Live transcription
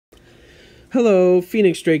Hello,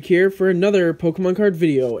 Phoenix Drake here for another Pokemon card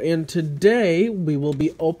video, and today we will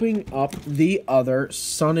be opening up the other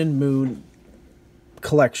Sun and Moon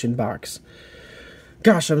collection box.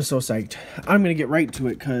 Gosh, I'm so psyched. I'm going to get right to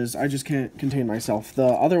it because I just can't contain myself. The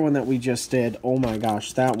other one that we just did, oh my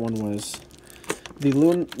gosh, that one was... The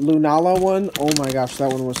Lunala one, oh my gosh,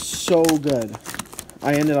 that one was so good.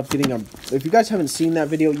 I ended up getting a... If you guys haven't seen that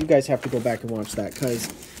video, you guys have to go back and watch that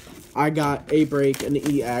because... I got a break, an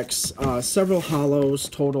EX, several hollows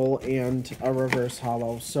total, and a reverse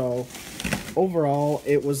hollow. So, overall,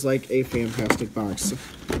 it was like a fantastic box.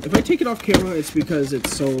 If I take it off camera, it's because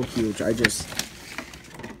it's so huge. I just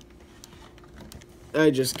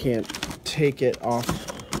can't take it off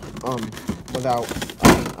without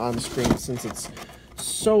on screen since it's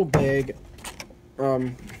so big.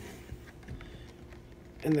 And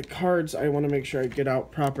the cards, I want to make sure I get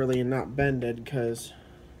out properly and not bended because...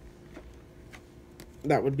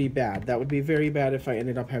 that would be bad. That would be very bad if I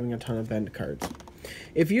ended up having a ton of bent cards.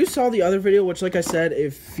 If you saw the other video, which like I said,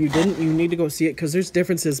 if you didn't, you need to go see it because there's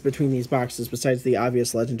differences between these boxes besides the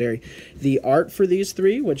obvious legendary. The art for these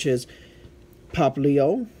three, which is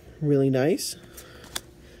Poplio, really nice.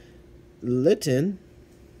 Litten,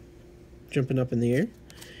 jumping up in the air.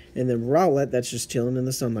 And then Rowlet, that's just chilling in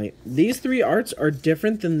the sunlight. These three arts are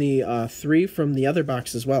different than the three from the other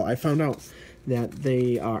box as well. I found out that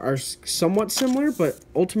they are somewhat similar, but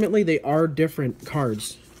ultimately they are different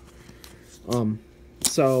cards.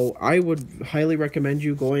 So I would highly recommend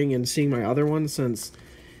you going and seeing my other one, since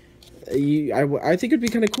I think it'd be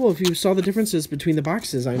kind of cool if you saw the differences between the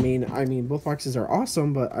boxes. I mean, both boxes are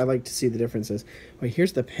awesome, but I like to see the differences. Wait,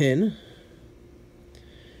 here's the pin.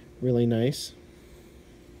 Really nice.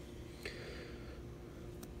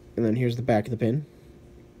 And then here's the back of the pin.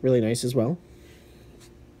 Really nice as well.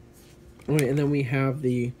 Alright, and then we have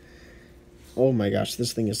the... oh my gosh,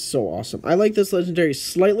 this thing is so awesome. I like this legendary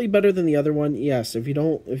slightly better than the other one. Yes, if you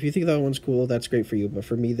think the other one's cool, that's great for you. But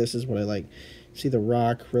for me, this is what I like. See the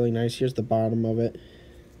rock, really nice. Here's the bottom of it.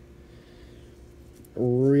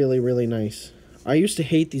 Really, really nice. I used to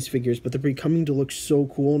hate these figures, but they're becoming to look so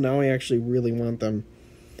cool. Now I actually really want them.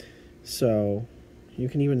 So, you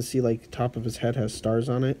can even see, like, the top of his head has stars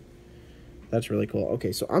on it. That's really cool.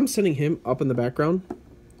 Okay, so I'm setting him up in the background.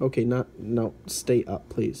 Okay, no, stay up,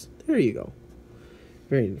 please. There you go.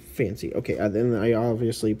 Very fancy. Okay, then I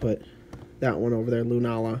obviously put that one over there,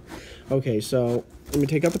 Lunala. Okay, so let me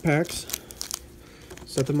take out the packs.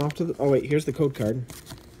 Set them off to the... oh, wait, here's the code card.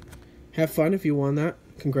 Have fun if you won that.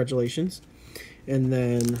 Congratulations. And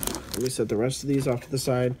then let me set the rest of these off to the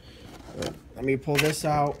side. Let me pull this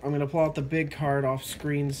out. I'm going to pull out the big card off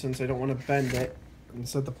screen since I don't want to bend it. And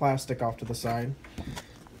set the plastic off to the side.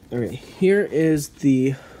 Alright, here is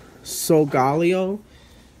the Solgaleo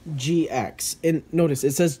GX. And notice,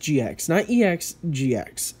 it says GX, not EX,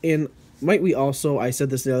 GX. And might we also, I said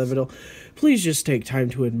this in the other video, please just take time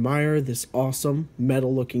to admire this awesome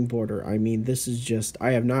metal-looking border. I mean, this is just,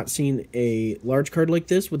 I have not seen a large card like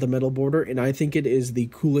this with a metal border, and I think it is the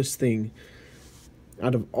coolest thing.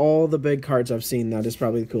 Out of all the big cards I've seen, that is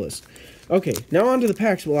probably the coolest. Okay, now on to the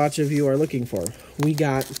packs lots of you are looking for. We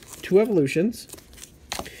got 2 evolutions.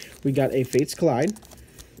 We got a Fates Collide,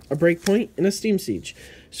 a Breakpoint, and a Steam Siege.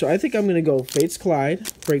 So I think I'm going to go Fates Collide,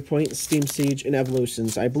 Breakpoint, Steam Siege, and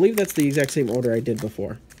Evolutions. I believe that's the exact same order I did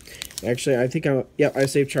before. Actually, I think I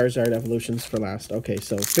saved Charizard Evolutions for last. Okay,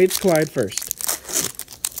 so Fates Collide first.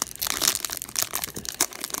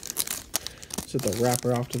 Set the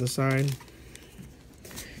wrapper off to the side.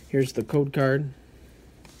 Here's the code card.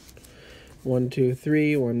 1, 2,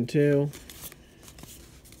 3, 1, 2.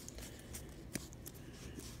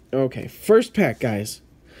 Okay, first pack, guys.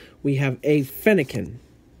 We have a Fennekin,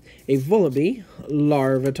 a Vullaby,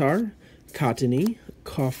 Larvitar, Cottony,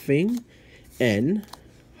 Coughing, N,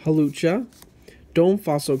 Halucha, Dome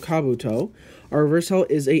Fossil Kabuto. Our reverse hell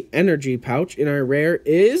is a Energy Pouch, and our rare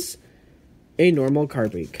is a normal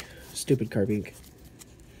Carbink. Stupid Carbink.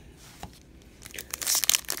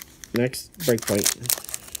 Next, Breakpoint.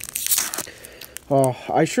 Oh,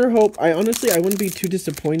 I sure hope... I wouldn't be too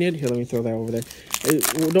disappointed. Here, let me throw that over there. I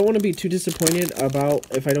don't want to be too disappointed about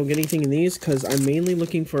if I don't get anything in these, because I'm mainly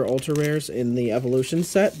looking for ultra rares in the evolution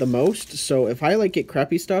set the most. So if I like get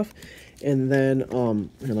crappy stuff, and then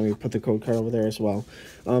here, let me put the code card over there as well.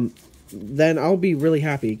 Then I'll be really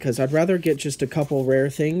happy, because I'd rather get just a couple rare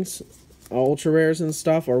things, ultra rares and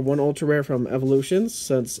stuff, or one ultra rare from evolutions,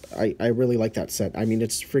 since I really like that set. I mean,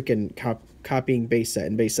 it's freaking copying base set,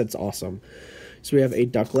 and base set's awesome. So we have a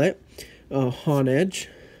Ducklet, Honedge,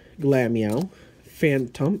 Glameow,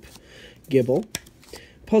 Phantump, Gibble,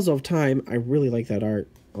 Puzzle of Time. I really like that art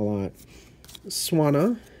a lot.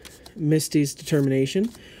 Swanna, Misty's Determination.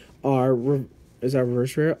 Is our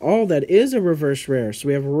reverse rare? Oh, that is a reverse rare. So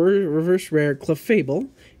we have a reverse rare Clefable,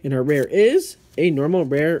 and our rare is a normal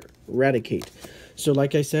rare Raticate. So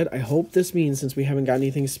like I said, I hope this means, since we haven't got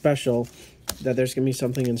anything special, that there's going to be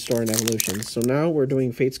something in store in Evolutions. So now we're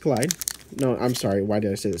doing Fates Collide. No, I'm sorry. Why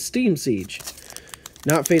did I say this? Steam Siege.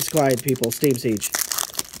 Not Fates Collide, people. Steam Siege.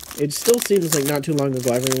 It still seems like not too long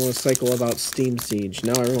ago everyone was psycho about Steam Siege.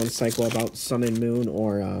 Now everyone's psycho about Sun and Moon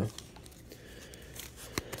or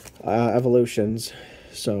Evolutions.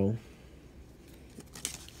 So,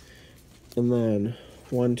 and then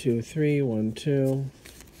 1, 2, 3, 1, 2.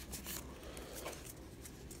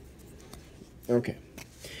 Okay,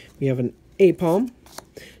 we have an Apalm,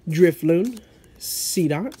 Drifloon,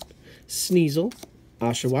 Seedot, Sneasel,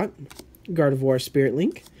 Oshawott, Gardevoir Spirit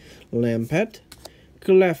Link, Lampet,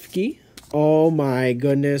 Klefki. Oh my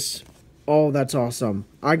goodness. Oh, that's awesome.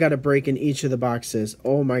 I got a break in each of the boxes.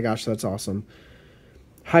 Oh my gosh, that's awesome.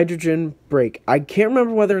 Hydrogen break. I can't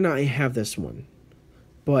remember whether or not I have this one,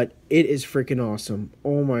 but it is freaking awesome.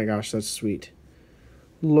 Oh my gosh, that's sweet.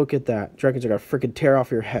 Look at that. Dragons are gonna freaking tear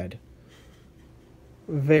off your head.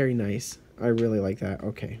 Very nice. I really like that.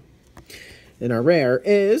 Okay. And our rare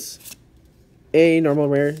is a normal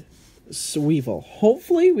rare Sweevil.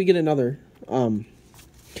 Hopefully we get another.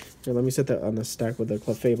 Here, let me set that on the stack with the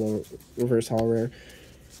Clefable reverse holo rare.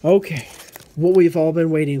 Okay. What we've all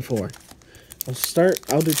been waiting for. I'll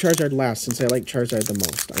do Charizard last, since I like Charizard the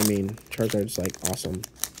most. I mean, Charizard's like awesome.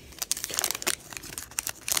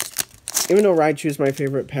 Even though Raichu's my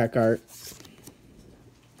favorite pack art,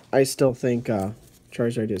 I still think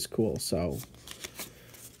Charizard is cool, so.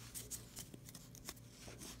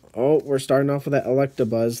 Oh, we're starting off with that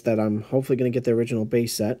Electabuzz that I'm hopefully going to get the original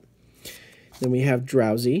base set. Then we have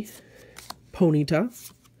Drowsy, Ponyta,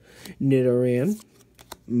 Nidoran,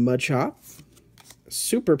 Machop,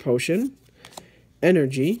 Super Potion,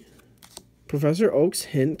 Energy, Professor Oak's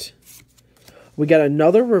Hint. We got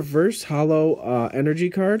another reverse holo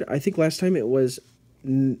energy card. I think last time it was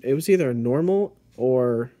either normal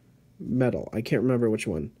or metal. I can't remember which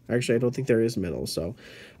one. Actually, I don't think there is metal. So,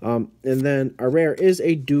 and then our rare is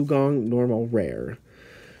a Dugong normal rare.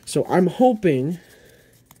 So I'm hoping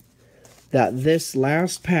that this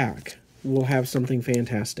last pack will have something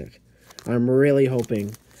fantastic. I'm really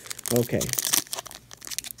hoping. Okay.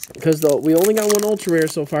 Because we only got one ultra rare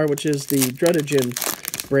so far, which is the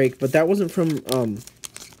Dredagen break, but that wasn't from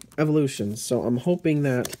Evolution. So I'm hoping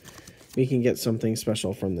that we can get something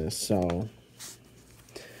special from this. So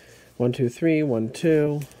 1, 2, 3, 1,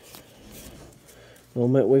 2.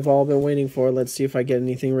 Moment we've all been waiting for. Let's see if I get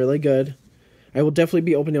anything really good. I will definitely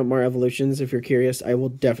be opening up more Evolutions. If you're curious, I will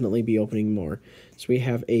definitely be opening more. So we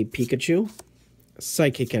have a Pikachu,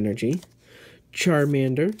 Psychic Energy,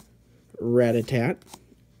 Charmander, Rattata,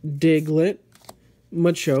 Diglett,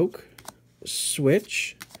 Machoke,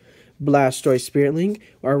 Switch, Blastoise Spirit Link.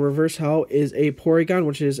 Our reverse holo is a Porygon,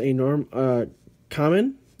 which is a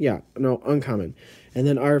common. Yeah, no, uncommon. And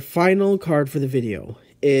then our final card for the video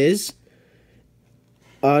is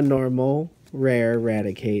a normal rare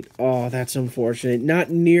Raticate. Oh, that's unfortunate. Not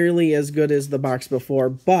nearly as good as the box before,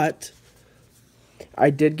 but I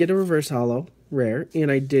did get a reverse holo rare,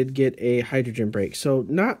 and I did get a hydrogen break. So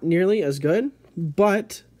not nearly as good,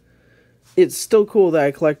 but it's still cool that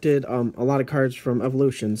I collected a lot of cards from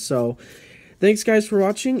Evolution. So thanks guys for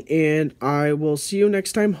watching, and I will see you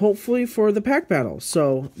next time, hopefully for the pack battle.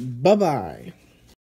 So bye-bye.